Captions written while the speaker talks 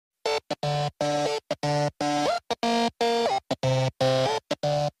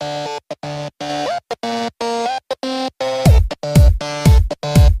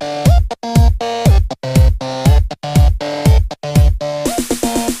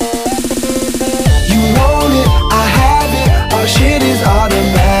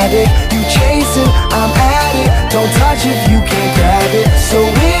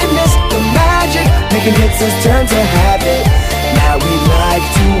Turn to habit. Now we'd like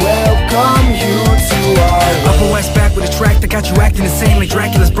to welcome you to our world. Upper West back with a track that got you acting insane like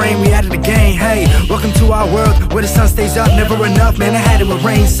Dracula's brain. We added a game. Hey, welcome to our world where the sun stays up, never enough. Man, I had it with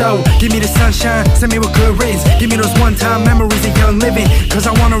rain, so give me the sunshine, send me with good riddance. Give me those one-time memories of young living, cause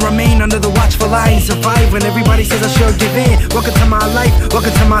I wanna remain under the watchful eye and survive when everybody says I should give in. Welcome to my life,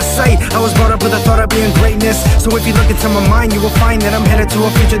 welcome to my sight. I was brought up with the thought of being greatness, so if you look into my mind, you will find that I'm headed to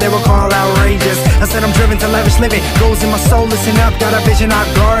a future they will call outrageous. I said I'm driven to lavish living, goals in my soul, listen up, got a vision I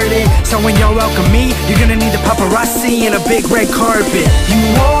guarded. So when y'all welcome me, you're gonna need the paparazzi and a big red carpet. You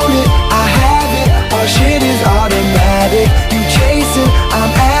want it, I have it, our shit is automatic. You chase it, I'm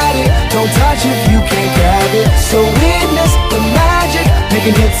at it, don't touch if you can't grab it. So witness the magic,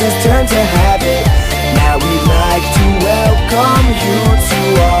 making hits has turned to habit. Now we'd like to welcome you to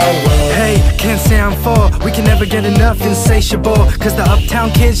our world. Hey, can't say I'm full, we can never get enough insatiable, cause the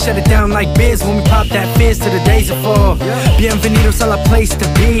uptown kids shut it down like biz when we pop that fizz to the days are full. Bienvenidos a la place to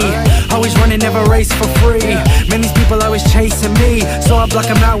be, always running, never race for free. Man, these people always chasing me, so I block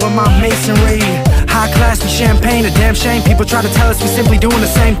them out with my masonry. High class with champagne, a damn shame people try to tell us we simply doing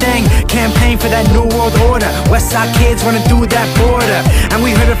the same thing. Campaign for that new world order, West Side kids running through that border, and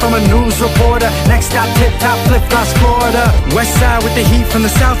we heard it from a news reporter. Next stop, tip top, flip flops, Florida. West Side with the heat from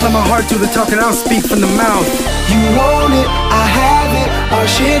the south, let my heart do the talking, I don't speak from the mouth. You want it, I have it, our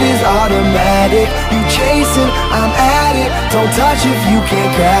shit is automatic. You chasing, I'm at it, don't touch if you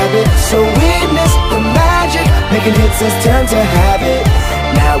can't grab it. So witness the magic, making hits has turned to habit.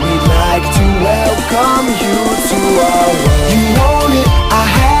 Now we'd like to welcome you to our world. You want it, I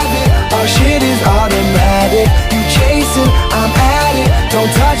have it, our shit is automatic. You chasing, I'm at it,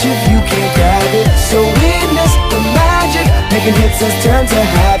 don't touch if you can't grab it. So witness the magic, making hits has turned to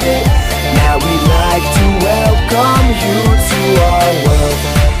habit. Now we'd like to welcome you to our world.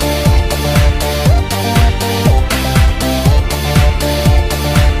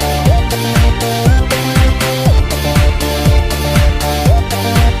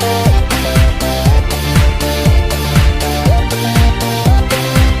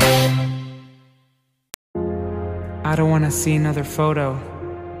 I don't wanna see another photo.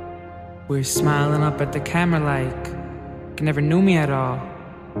 We're smiling up at the camera like you never knew me at all.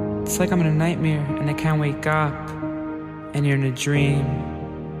 It's like I'm in a nightmare and I can't wake up, and you're in a dream.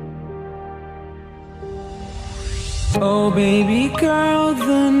 Oh baby girl,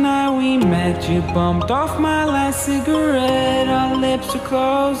 the night we met, you bumped off my last cigarette. Our lips were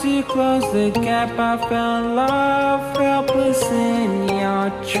closed, you closed the gap. I fell in love, helpless in your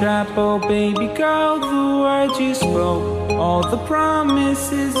trap. Oh baby girl, the words you spoke, all the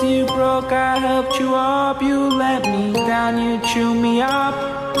promises you broke. I helped you up, you let me down, you chew me up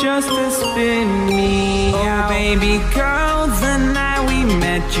just to spit me out. Oh baby girl, the night we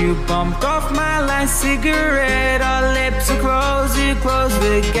met, you bumped off my last cigarette. Our lips were closed, you closed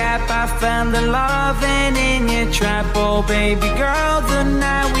the gap. I found the love and in your trap. Oh baby girl, the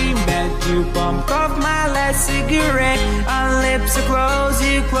night we met, you bumped off my last cigarette. Our lips are closed,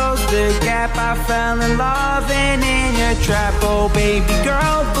 you closed the gap. I found the love and in your trap. Oh baby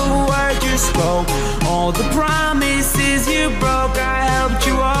girl, the words you spoke, all the promises you broke. I helped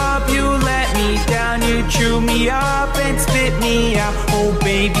you up, you let me down, you chew me up and spit me out. Oh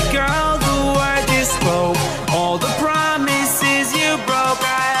baby girl, the words you spoke, all the promises you broke.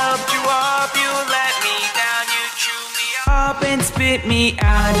 I helped you up, you let me down, you chew me up and spit me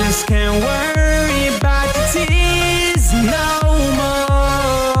out. I just can't worry about the tears no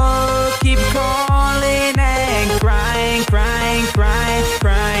more. Keep calling and crying, crying, crying,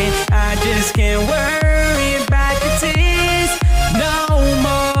 crying. I just can't worry about the tears no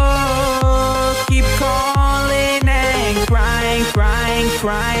more. Keep calling and crying, crying,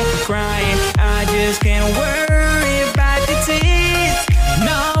 crying, crying. I just can't worry about the tears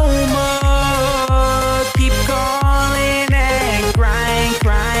no more. Keep calling and crying,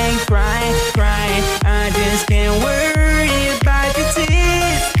 crying, crying, crying. I just can't worry about the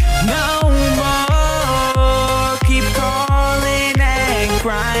tears no more. Keep calling and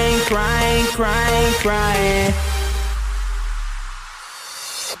crying, crying, crying, crying.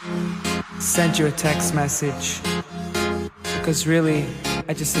 Sent you a text message because really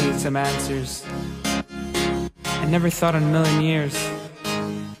I just needed some answers. I never thought in a million years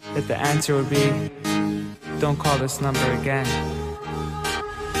that the answer would be, don't call this number again.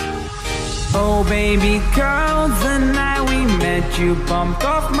 Oh baby girl, the night we met, you bumped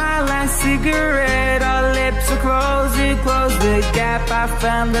off my last cigarette. Our lips were close, you closed the gap. I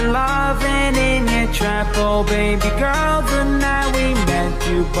found the loving in your trap. Oh baby girl, the night we met,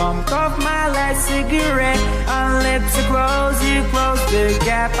 you bumped off my last cigarette. Our lips were close, you closed the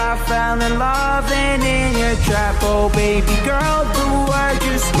gap. I found the loving in your trap. Oh baby girl, the word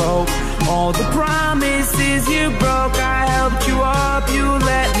you spoke, all the promises you broke. I helped you up, you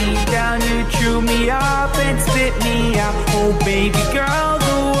let me down, you chew me up and spit me out. Oh baby girl,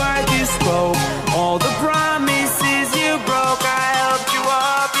 the word you spoke, all the promises you broke. I helped you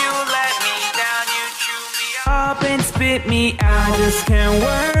up, you let me down, you chew me up and spit me out. I just can't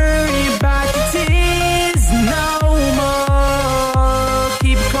worry about